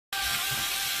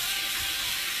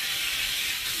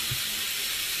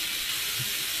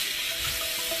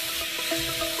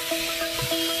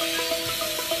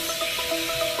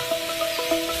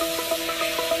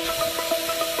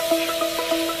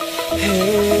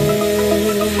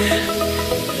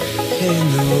In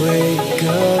the wake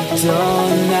of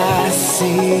dawn, I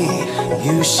see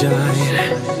you shine.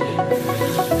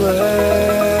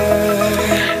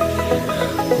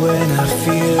 When I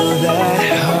feel that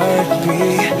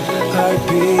heartbeat,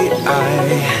 I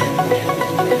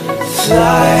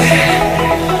fly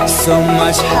so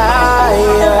much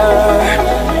higher.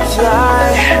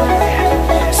 Fly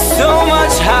so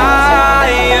much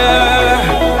higher.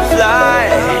 Fly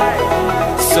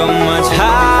so much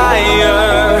higher.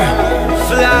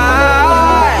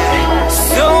 Fly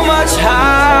so much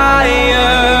higher.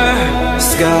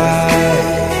 Skylines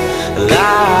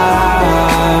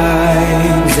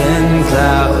and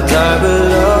clouds are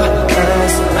below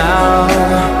us now.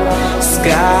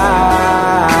 Skydive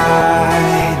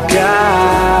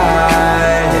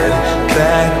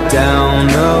back down.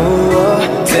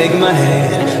 Oh, take my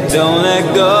hand, don't let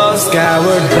go.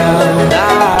 Skyward bound.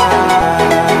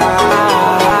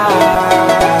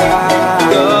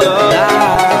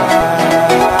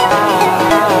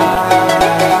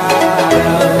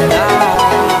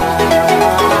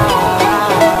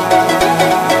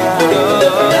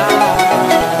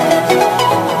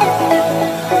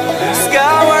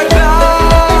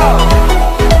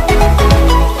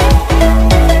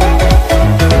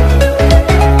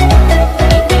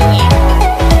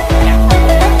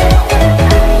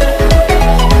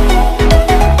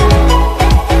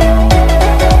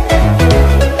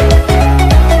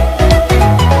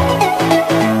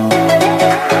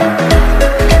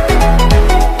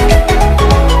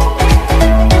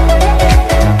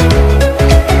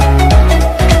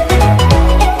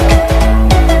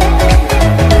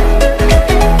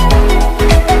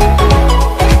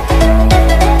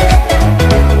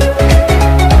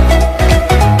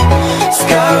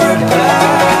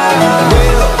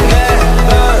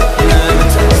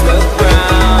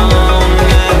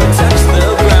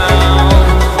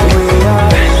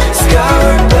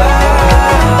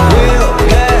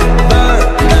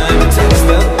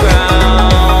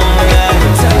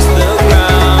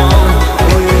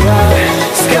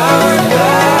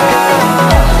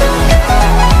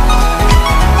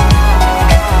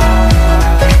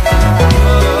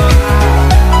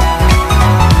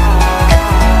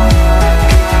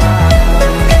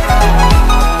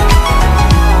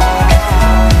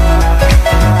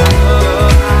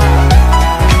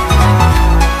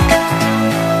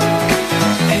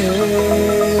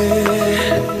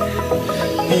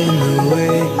 In the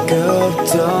wake of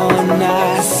dawn, I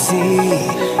see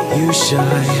you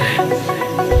shine.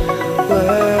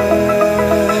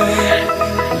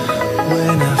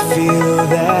 When I feel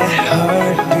that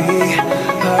heartbeat,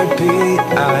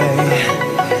 I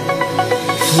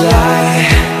fly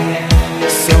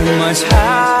so much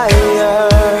higher.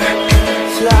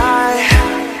 Fly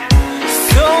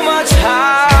so much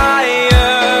higher.